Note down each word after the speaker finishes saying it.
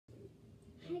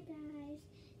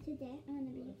Today I'm going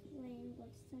to be playing with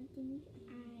something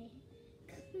I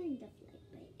kind of like,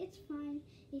 but it's fine.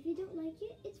 If you don't like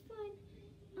it, it's fine.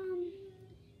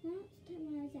 Last time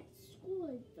when I was at school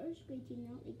in first grade, did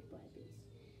not like Barbies,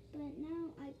 but now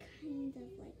I kind of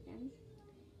like them.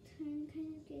 I'm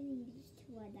kind of getting used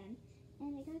to them,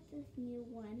 and I got this new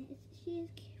one. She is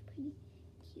pretty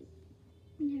cute,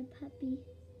 and her puppy,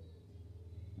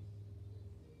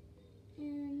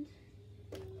 and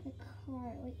the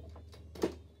car. Wait.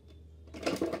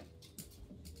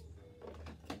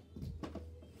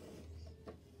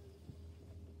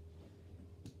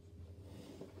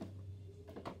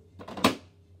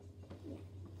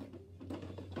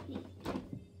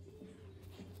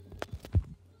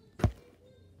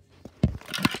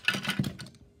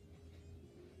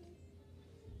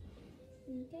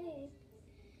 Okay,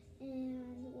 and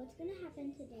what's going to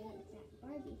happen today is that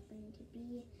Barbie's going to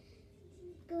be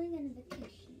going on a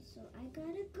vacation, so I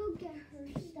gotta go get her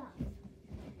stuff.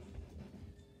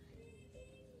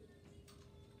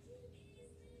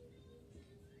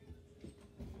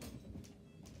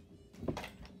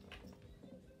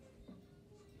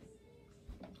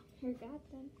 I got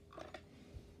them.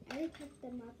 I already picked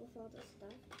them up with all the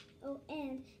stuff. Oh,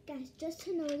 and guys, just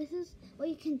to know, this is what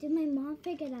you can do. My mom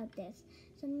figured out this.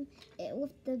 So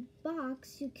with the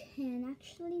box, you can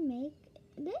actually make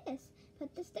this.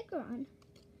 Put the sticker on.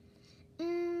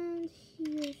 And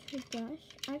here's her brush.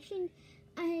 Actually,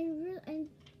 I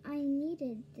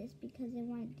needed this because I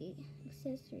wanted the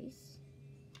accessories.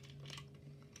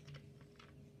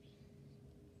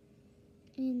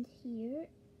 And here,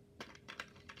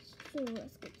 so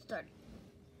let's get started.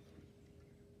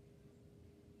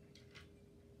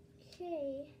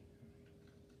 Okay,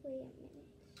 wait a minute.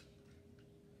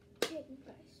 Okay,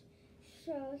 guys,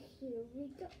 so here we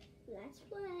go. Let's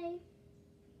play.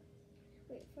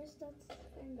 Wait, first let's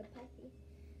find the puppy.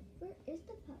 Where is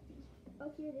the puppy?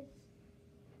 Oh, here it is.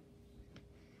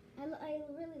 I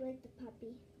really like the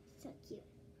puppy. So cute.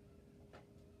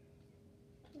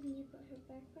 Let me put her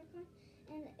backpack on.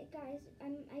 And guys,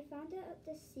 I found out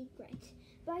the secret,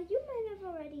 but you might have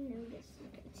already known this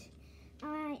secret.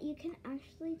 You can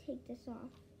actually take this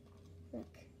off.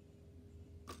 Look.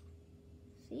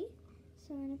 See?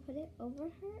 So I'm gonna put it over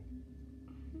her,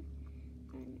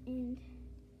 and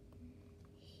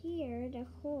here the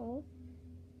hole,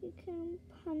 you can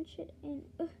punch it in.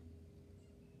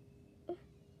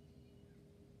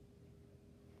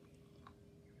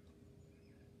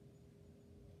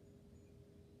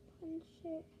 Punch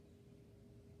it.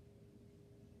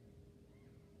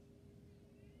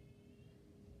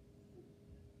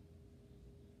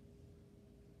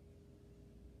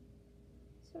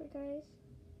 Sorry guys.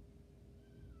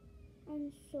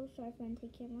 I'm so sorry for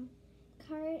taking long.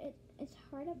 It's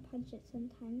hard to punch it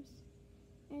sometimes.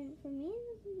 And for me,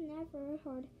 it's never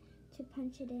hard to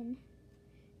punch it in.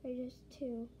 Or just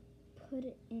to put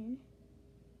it in.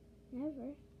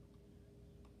 Never.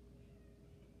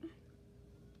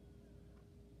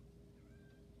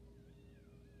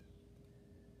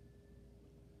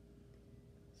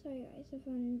 Sorry guys,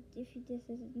 if this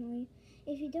is annoying.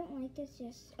 If you don't like this,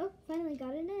 just... Oh, finally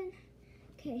got it in.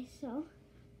 Okay, so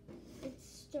it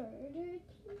started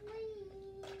playing.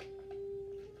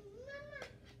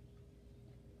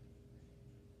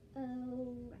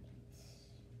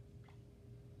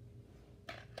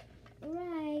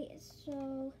 Right,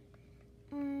 so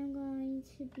I'm going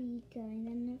to be going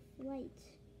on a flight.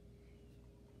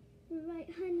 Right,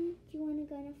 honey, do you want to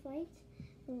go on a flight?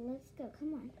 Well, let's go,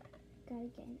 come on. Gotta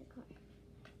get in the car.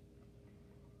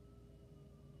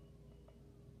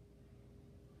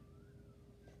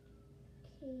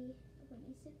 Okay, I put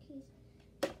my suitcase,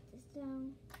 put this down,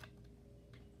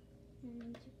 and I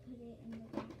need to put it in the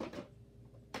back.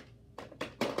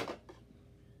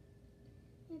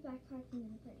 My backpack, I'm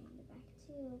gonna put it in the back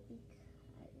too,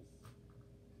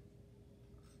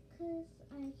 because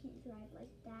I can't drive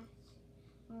like that,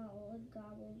 all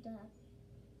gobbled up.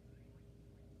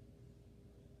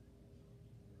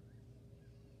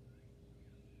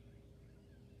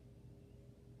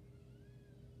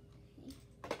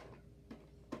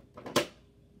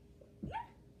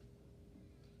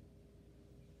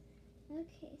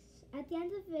 Okay, so at the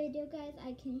end of the video, guys,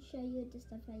 I can show you the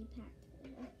stuff I packed.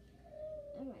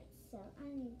 Alright, so I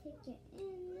need to get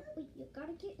in. Wait, you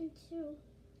gotta get into.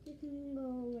 You can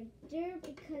go right there,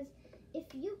 because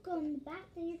if you go in the back,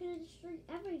 then you're gonna destroy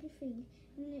everything.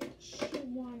 And then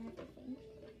chew on everything.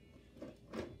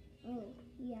 Oh,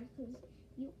 yeah, because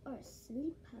you are a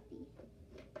silly puppy.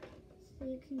 So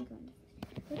you can go in the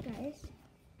front. But guys,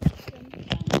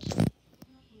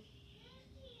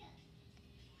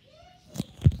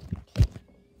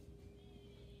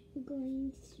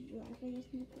 going to drive. I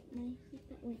just need to put my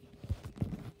seatbelt in.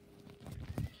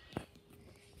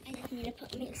 I just need to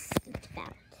put my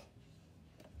seatbelt.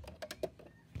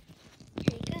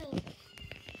 Here we go.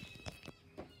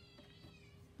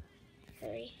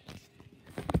 3.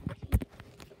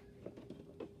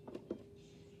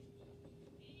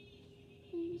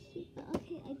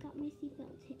 Okay, I got my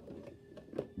seatbelt hit.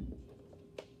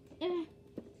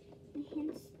 My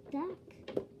hand's stuck.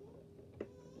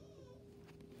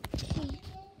 Okay.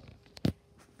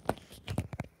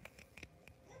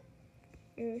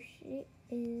 Here she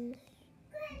is.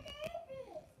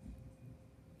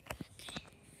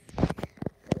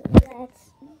 Let's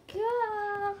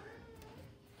go.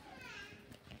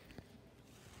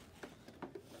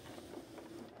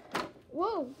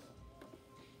 Whoa.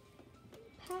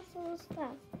 Pass all this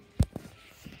stuff.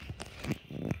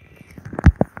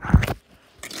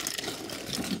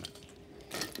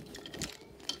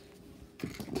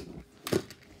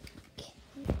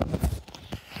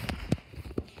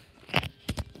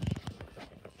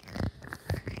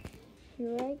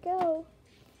 Here I go.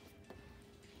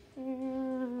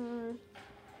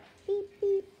 Beep,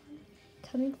 beep.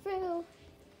 Coming through.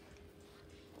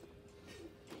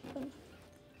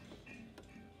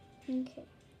 Okay.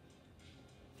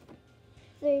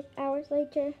 3 hours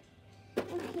later,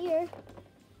 I'm here.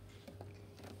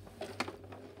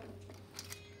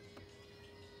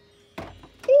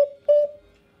 Beep, beep.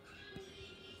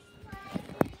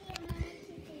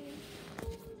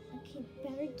 Okay,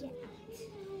 better get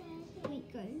out. Wait,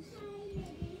 guys.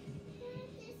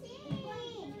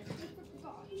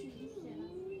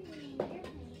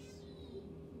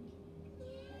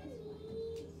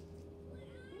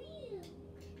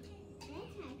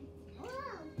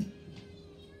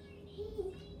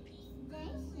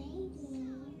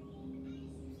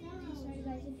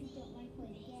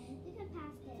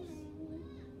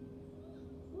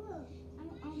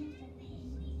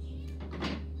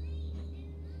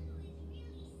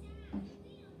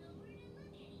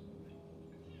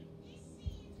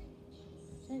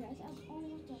 So guys, I'm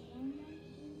almost done.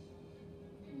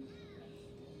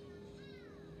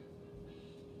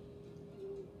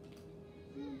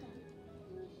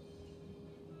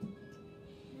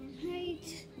 Right.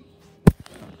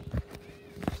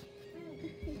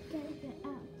 I gotta get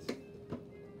out.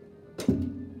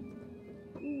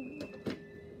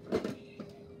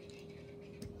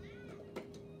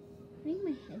 Bring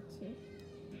my head too.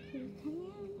 Okay, come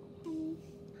in, honey.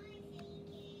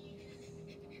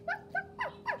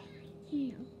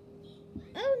 No.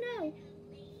 Oh no!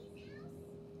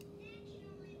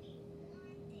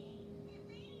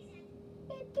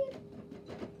 Beep, beep.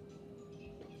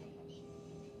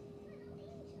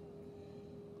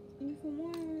 And for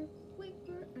more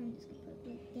paper, I'm just gonna put it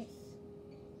like this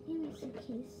in my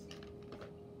suitcase.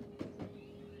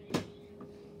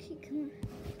 Okay, come on.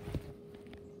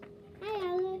 Hi,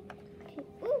 Ella. Okay.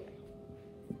 Ooh.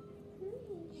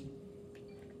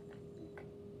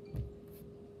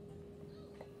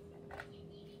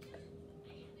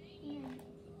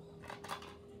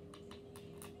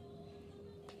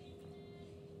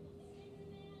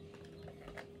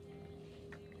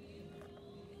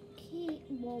 Okay,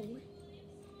 whoa.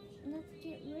 Let's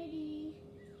get ready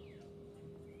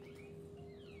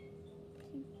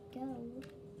to go.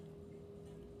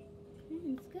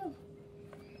 Let's go.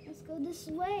 Let's go this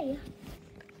way.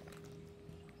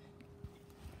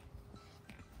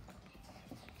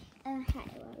 Hi,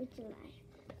 what would you like?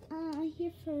 I'm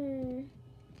here for...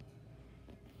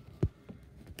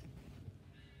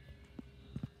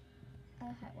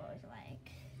 hi, what would you like?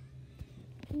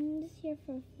 I'm just here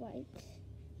for a flight.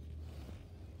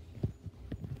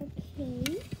 Okay.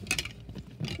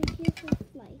 I'm here for a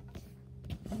flight.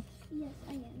 Yes,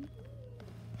 I am.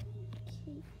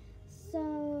 Okay. So,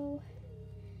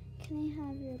 can I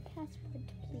have your passport,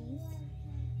 please?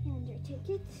 And your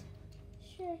ticket?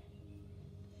 Sure.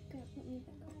 Gotta put me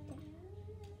back up there.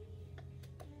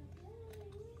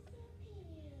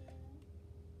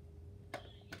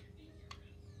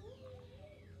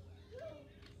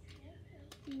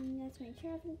 And that's my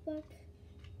travel book.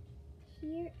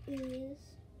 Here is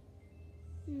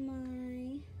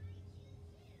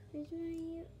here's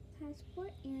my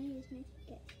passport and here's my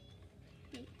ticket.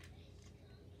 Wait.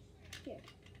 Here,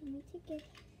 my ticket.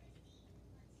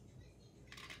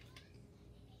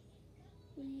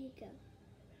 There you go.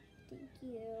 Thank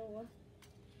you.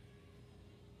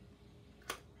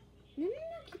 No,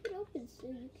 keep it open so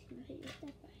you can put your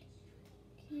stuff back.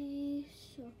 Okay,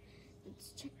 so let's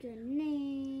check your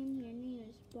name. Your name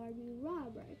is Barbie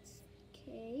Roberts.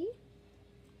 Okay.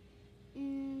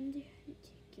 And your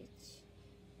ticket.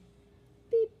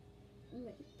 Beep.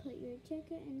 Wait, put your check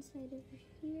it inside over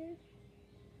here.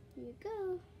 Here you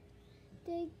go.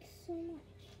 Thanks so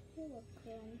much. You're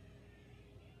welcome.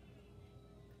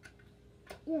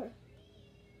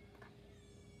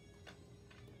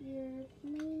 Your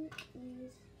plane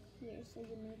is here, so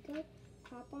you may go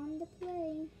hop on the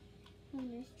plane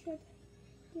on this trip.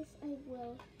 Yes, I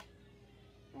will.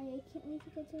 I can't wait to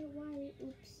go to Hawaii.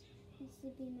 Oops, my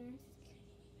sleeping mask.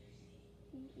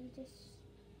 You just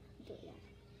do that.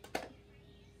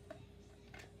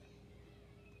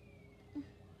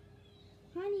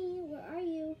 Honey, where are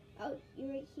you? Oh, you're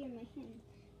right here in my hand.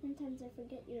 Sometimes I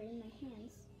forget you're in my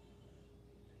hands.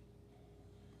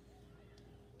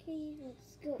 Okay,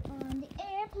 let's go on the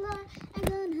airplane. I'm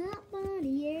gonna hop on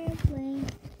the airplane.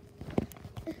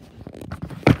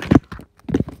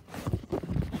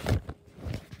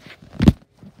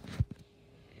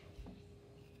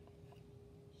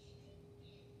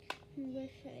 Where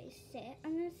should I sit?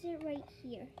 I'm gonna sit right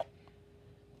here.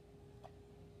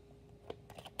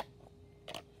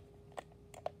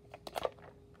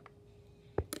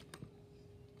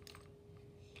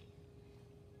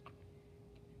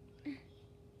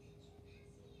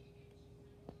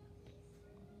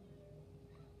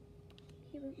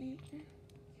 Here with me.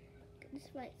 This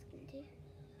flight's gonna do.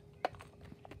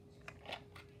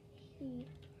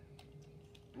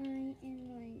 I am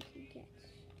going to get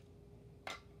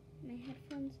my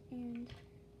headphones and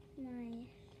my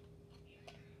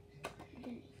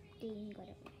didn't got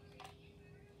it right.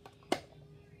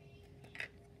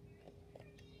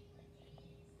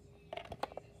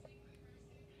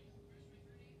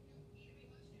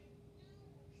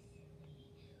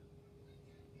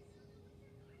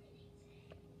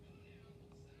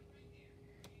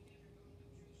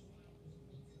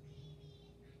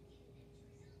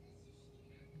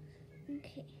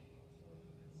 Okay.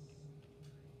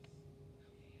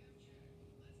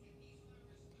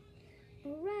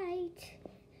 Alright.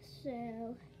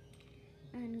 So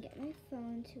I'm gonna get my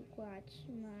phone to watch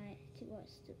the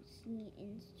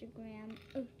Instagram.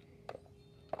 Oh.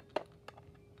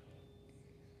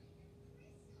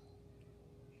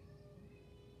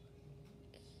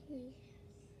 Okay.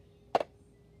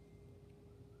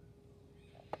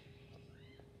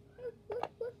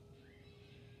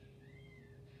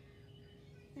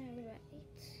 Alright.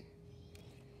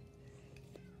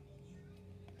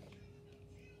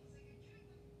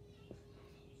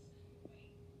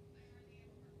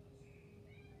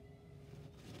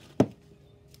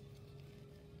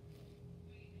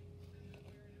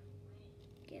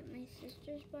 Get my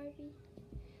sister's Barbie.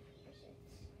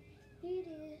 Here it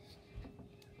is.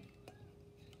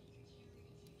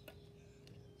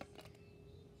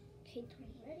 Okay,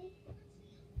 twin, ready?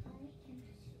 I am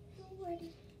so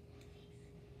ready.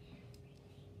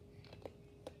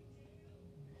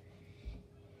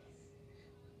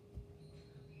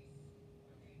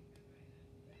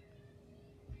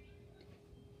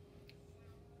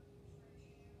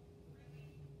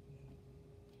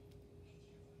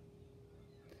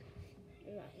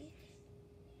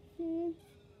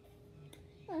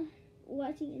 Right.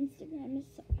 Watching Instagram is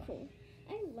so cool.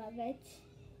 I love it.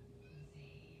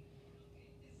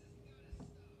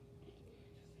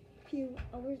 A few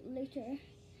hours later,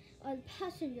 all the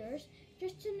passengers,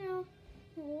 just to know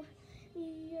who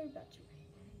you're about to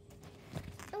ride.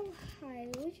 Oh, hi.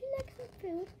 Would you like some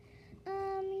food?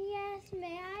 Yes.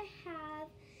 May I have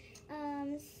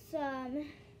some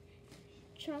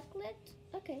chocolate?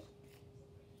 Okay.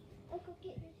 I'll go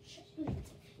get your chocolate.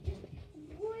 Just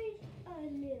wait a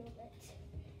little bit.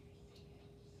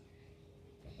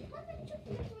 How much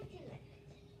chocolate would you like?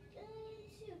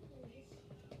 Two, please.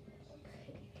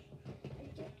 Okay. I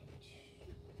get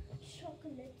two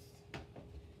chocolates.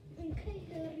 Okay,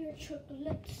 here are your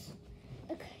chocolates.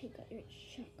 Okay, got your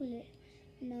chocolate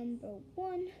number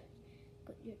 1.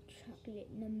 Got your chocolate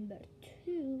number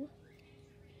 2.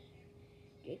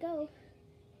 Here you go.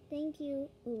 Thank you.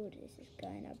 Ooh, this is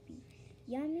gonna be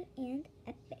yummy and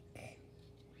epic.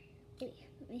 Wait,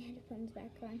 put my headphones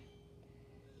back on.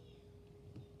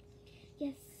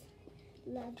 Yes,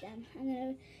 love them. I'm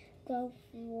gonna go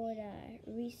for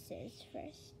the Reese's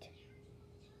first.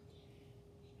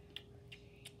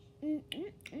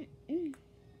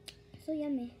 So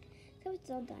yummy. So it's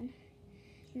all done.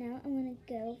 Now I'm gonna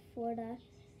go for the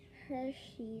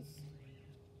Hershey's.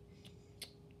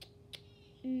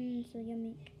 So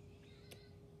yummy.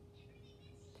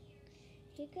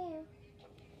 Here you go.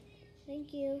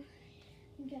 Thank you.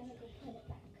 I'm gonna go put it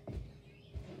back.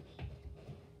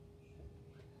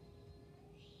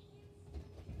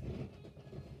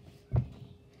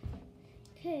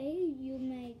 Okay, you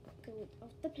may go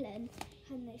off the plane.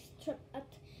 Have a nice trip at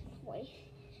Hawaii.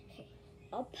 Okay,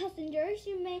 All passengers,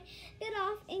 you may get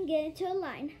off and get into a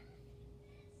line.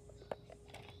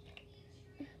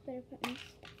 Better put my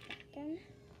stuff back in.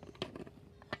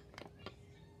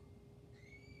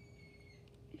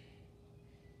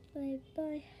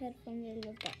 Bye headphones, I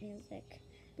love that music.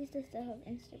 At least I still have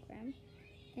Instagram.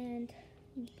 And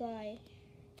bye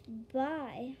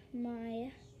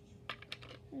my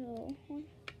little one.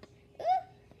 Ah!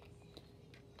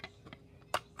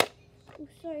 Oh,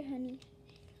 sorry, honey.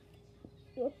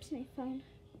 Oops, my phone.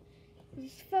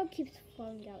 This phone keeps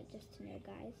falling out, just to know,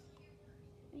 guys.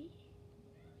 Right?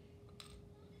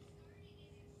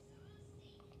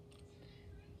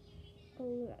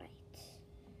 Alright.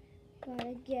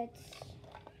 Gotta get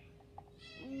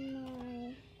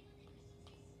my...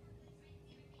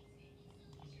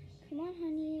 Come on,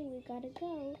 honey, we gotta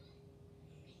go.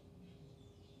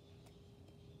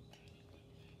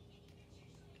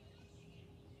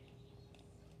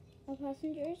 All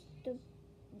passengers, the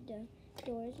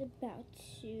door is about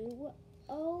to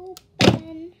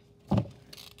open.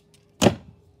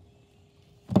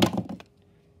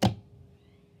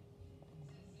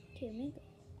 Here we go.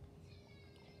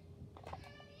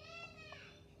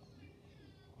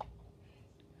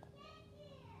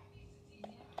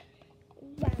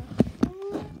 Wow,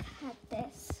 look at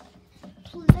this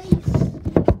place.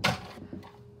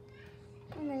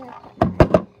 I'm gonna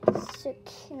put my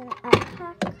suitcase in a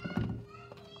pack.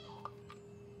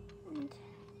 And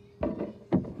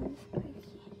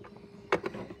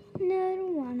no, I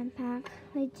don't want to pack.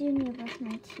 I do need to brush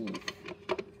my teeth.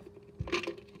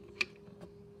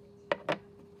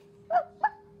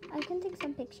 I can take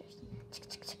some pictures.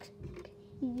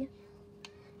 Yeah.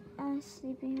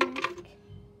 Sleeping mask.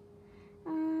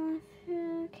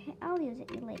 Okay, I'll use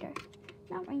it later.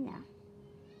 Not right now.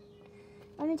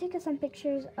 Let me take some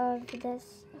pictures of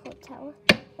this hotel.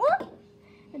 Oh!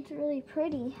 It's really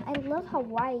pretty. I love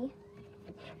Hawaii.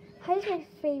 Hawaii's my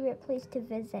favorite place to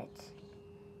visit.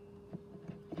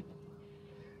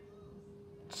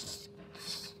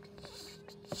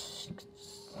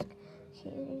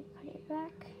 Okay, put it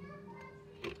back.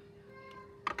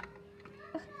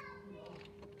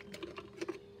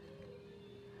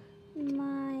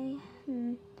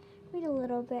 Read a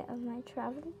little bit of my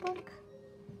travel book.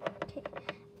 Okay,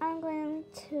 I'm going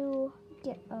to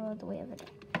get out of the way of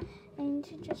it. I need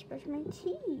to just brush my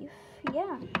teeth.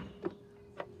 Yeah.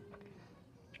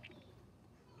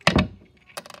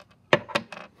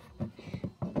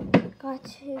 Got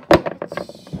to get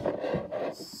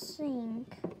the sink.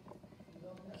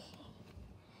 Okay.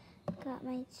 Got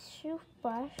my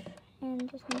toothbrush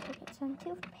and just need to get some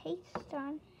toothpaste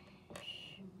on.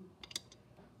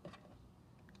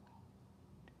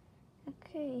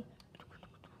 Okay.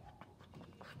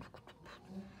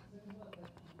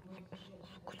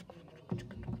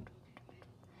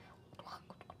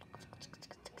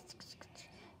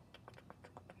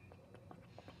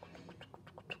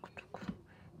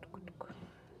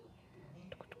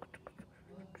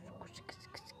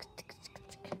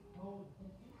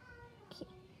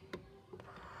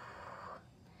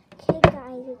 Okay, guys,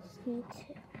 I just need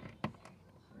to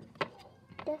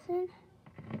listen.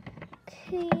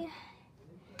 Okay.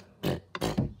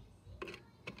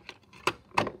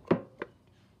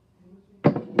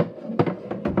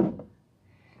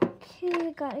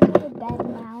 Okay, gotta go to bed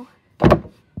now.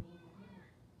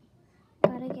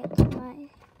 Gotta get to my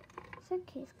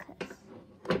suitcase,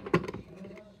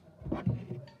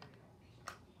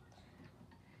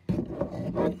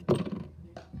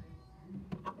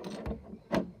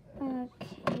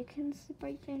 okay, you can sleep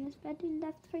right there in this bed we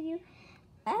left for you.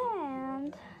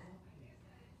 And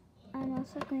I'm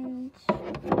also going to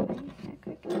brush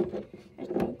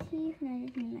my teeth. Now I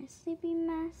just need my sleeping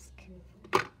mask.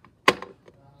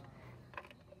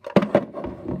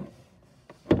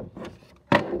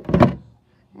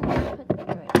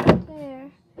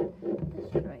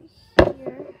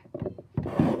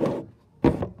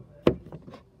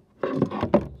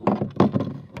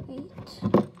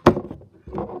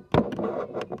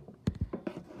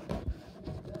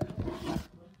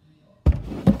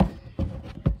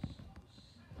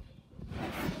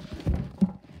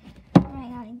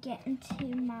 Get into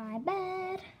my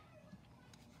bed.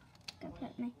 Gotta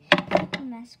put my sleeping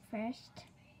mask first.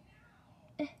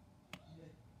 Okay,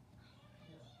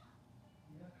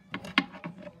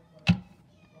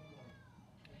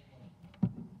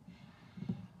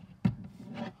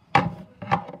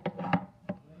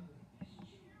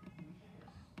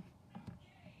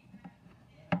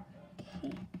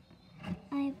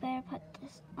 I better put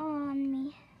this on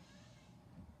me.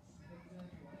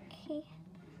 Okay,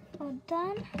 all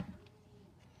done.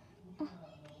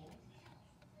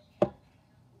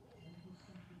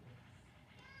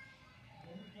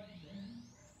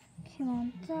 you're all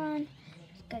done.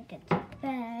 Just gotta get to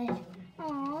bed.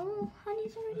 Oh,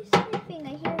 Honey's already sleeping.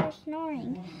 I hear her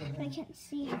snoring, but I can't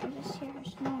see her. I just hear her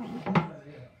snoring.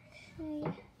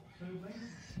 Okay.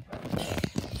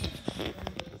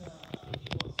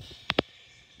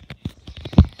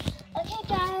 Okay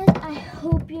guys, I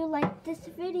hope you liked this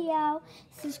video.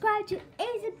 Subscribe to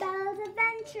Isabella's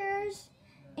Adventures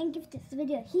and give this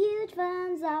video a huge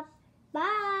thumbs up.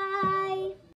 Bye!